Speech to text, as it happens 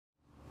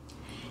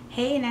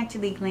Hey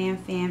Naturally Glam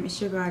fam,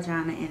 it's your girl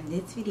Jana, and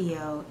this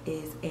video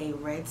is a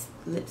red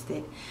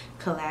lipstick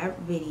collab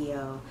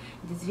video.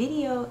 This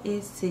video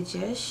is to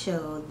just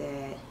show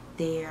that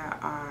there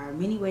are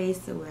many ways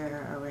to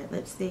wear a red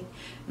lipstick,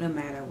 no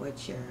matter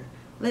what your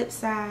lip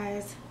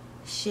size,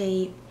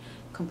 shape,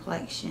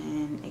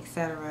 complexion,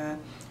 etc.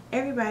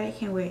 Everybody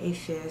can wear a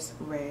fierce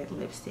red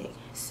lipstick.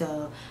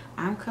 So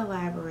I'm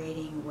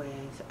collaborating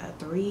with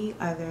 3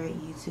 other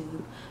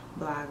YouTube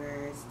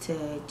bloggers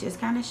to just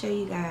kind of show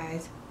you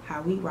guys how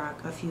we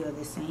rock a few of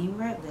the same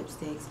red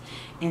lipsticks.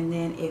 And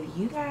then if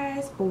you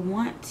guys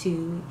want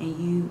to and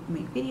you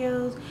make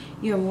videos,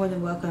 you're more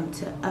than welcome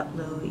to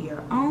upload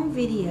your own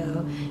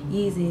video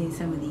using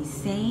some of these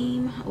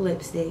same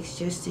lipsticks,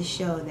 just to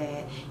show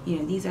that, you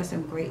know, these are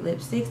some great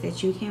lipsticks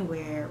that you can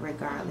wear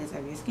regardless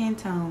of your skin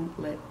tone,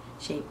 lip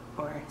shape,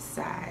 or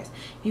size.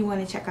 If you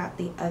want to check out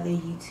the other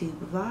YouTube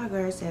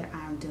vloggers that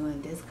I'm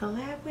doing this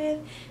collab with,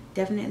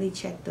 definitely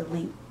check the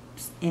link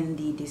in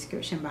the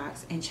description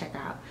box and check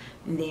out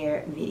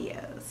their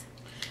videos.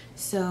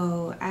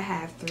 So I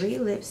have 3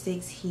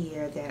 lipsticks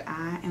here that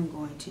I am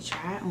going to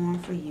try on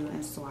for you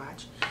and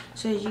swatch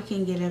so that you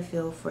can get a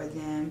feel for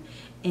them.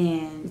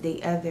 And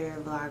the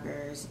other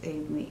vloggers,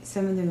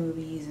 some of them will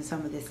be using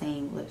some of the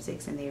same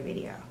lipsticks in their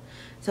video.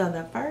 So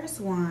the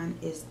first one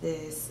is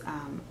this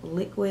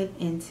Liquid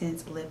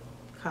Intense Lip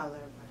Color.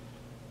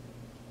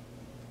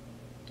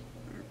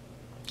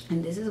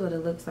 And this is what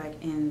it looks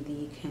like in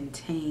the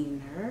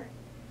container.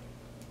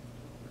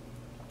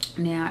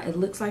 Now it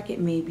looks like it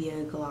may be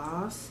a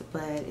gloss,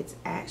 but it's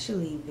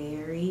actually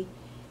very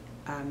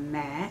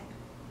matte.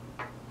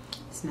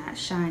 It's not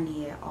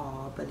shiny at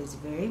all, but it's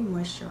very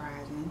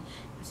moisturizing.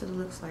 That's what it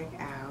looks like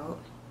out.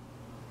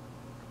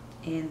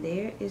 And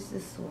there is the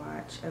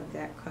swatch of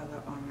that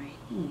color on my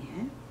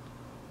hand.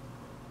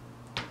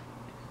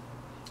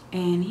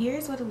 And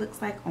here's what it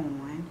looks like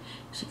on.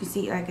 As you can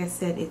see, like I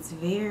said, it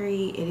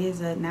is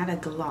not a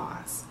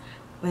gloss,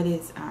 but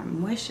it's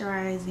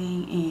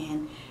moisturizing,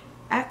 and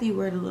after you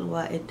wear it a little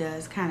while, it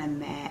does kind of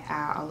matte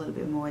out a little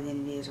bit more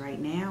than it is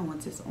right now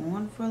once it's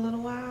on for a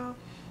little while.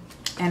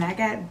 And I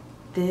got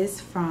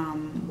this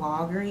from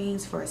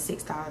Walgreens for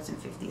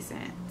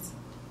 $6.50.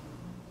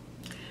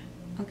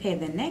 Okay,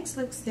 the next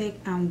lipstick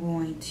I'm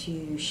going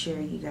to show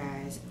you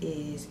guys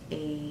is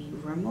a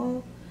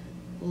Rimmel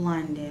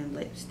London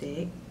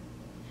lipstick.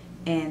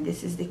 And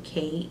this is the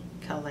Kate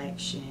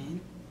collection.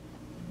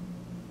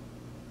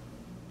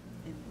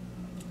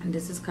 And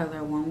this is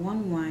color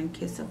 111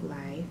 Kiss of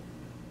Life.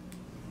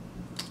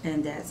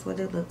 And that's what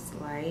it looks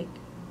like.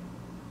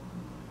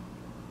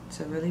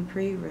 It's a really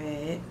pretty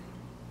red.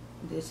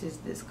 This is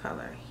this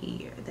color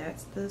here.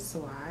 That's the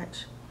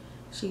swatch.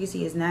 As you can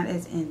see, it's not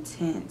as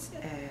intense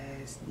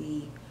as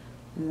the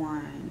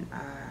one,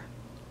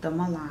 the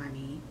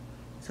Milani.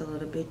 It's a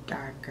little bit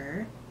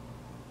darker.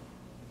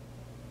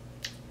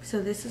 So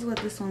this is what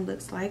this one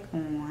looks like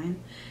on.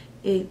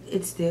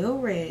 It's still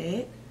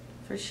red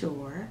for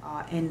sure.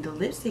 And the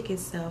lipstick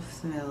itself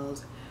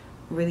smells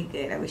really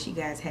good. I wish you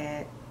guys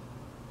had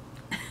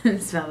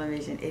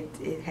smell-o-vision.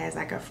 It has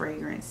like a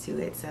fragrance to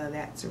it, so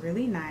that's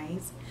really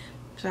nice.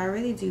 So I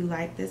really do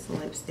like this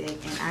lipstick,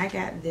 and I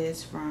got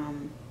this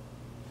from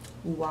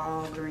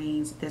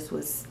Walgreens. This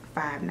was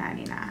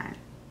 $5.99.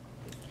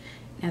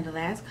 Now the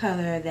last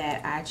color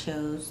that I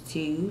chose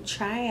to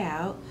try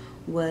out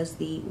was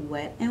the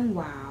Wet n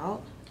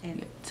Wild,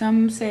 and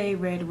some say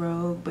Red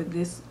Rogue, but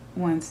this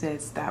one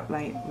says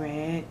Stoplight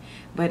Red,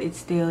 but it's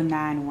still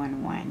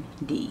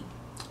 911D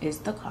is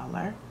the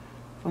color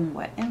from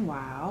Wet n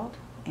Wild,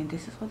 and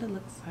this is what it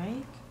looks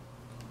like.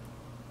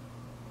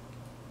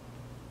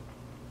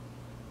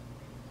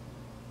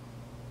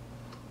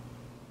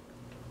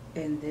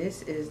 And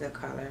this is the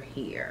color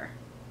here.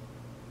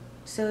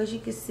 So as you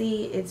can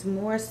see, it's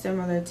more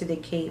similar to the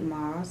Kate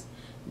Moss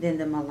than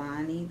the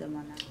Milani.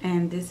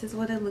 And this is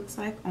what it looks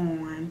like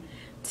on.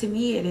 To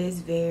me, it is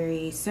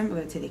very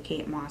similar to the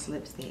Kate Moss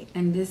lipstick.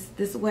 And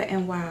this Wet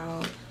n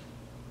Wild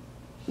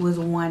was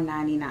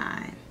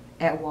 $1.99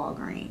 at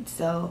Walgreens.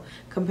 So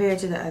compared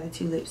to the other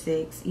 2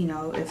 lipsticks, you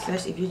know,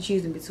 especially if you're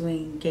choosing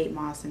between Kate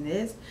Moss and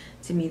this,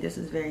 to me this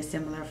is very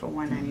similar for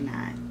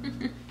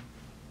 $1.99.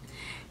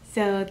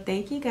 So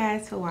thank you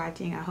guys for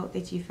watching. I hope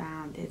that you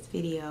found this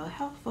video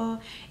helpful.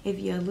 If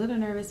you're a little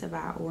nervous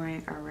about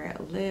wearing a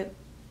red lip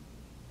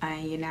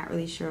and you're not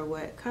really sure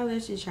what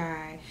colors to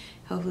try,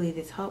 hopefully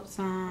this helps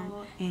some.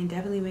 And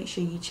definitely make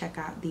sure you check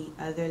out the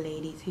other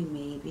ladies who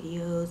made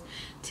videos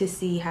to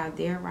see how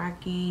they're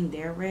rocking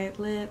their red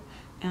lip.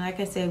 And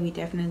like I said, we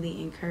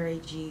definitely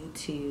encourage you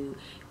to,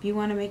 if you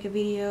want to make a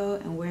video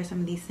and wear some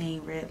of these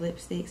same red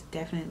lipsticks,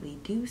 definitely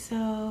do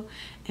so.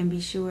 And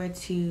be sure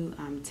to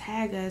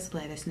tag us,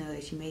 let us know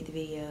that you made the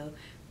video,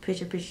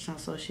 put your pictures on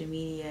social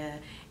media.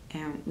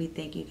 And we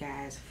thank you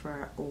guys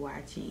for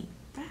watching.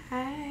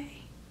 Bye.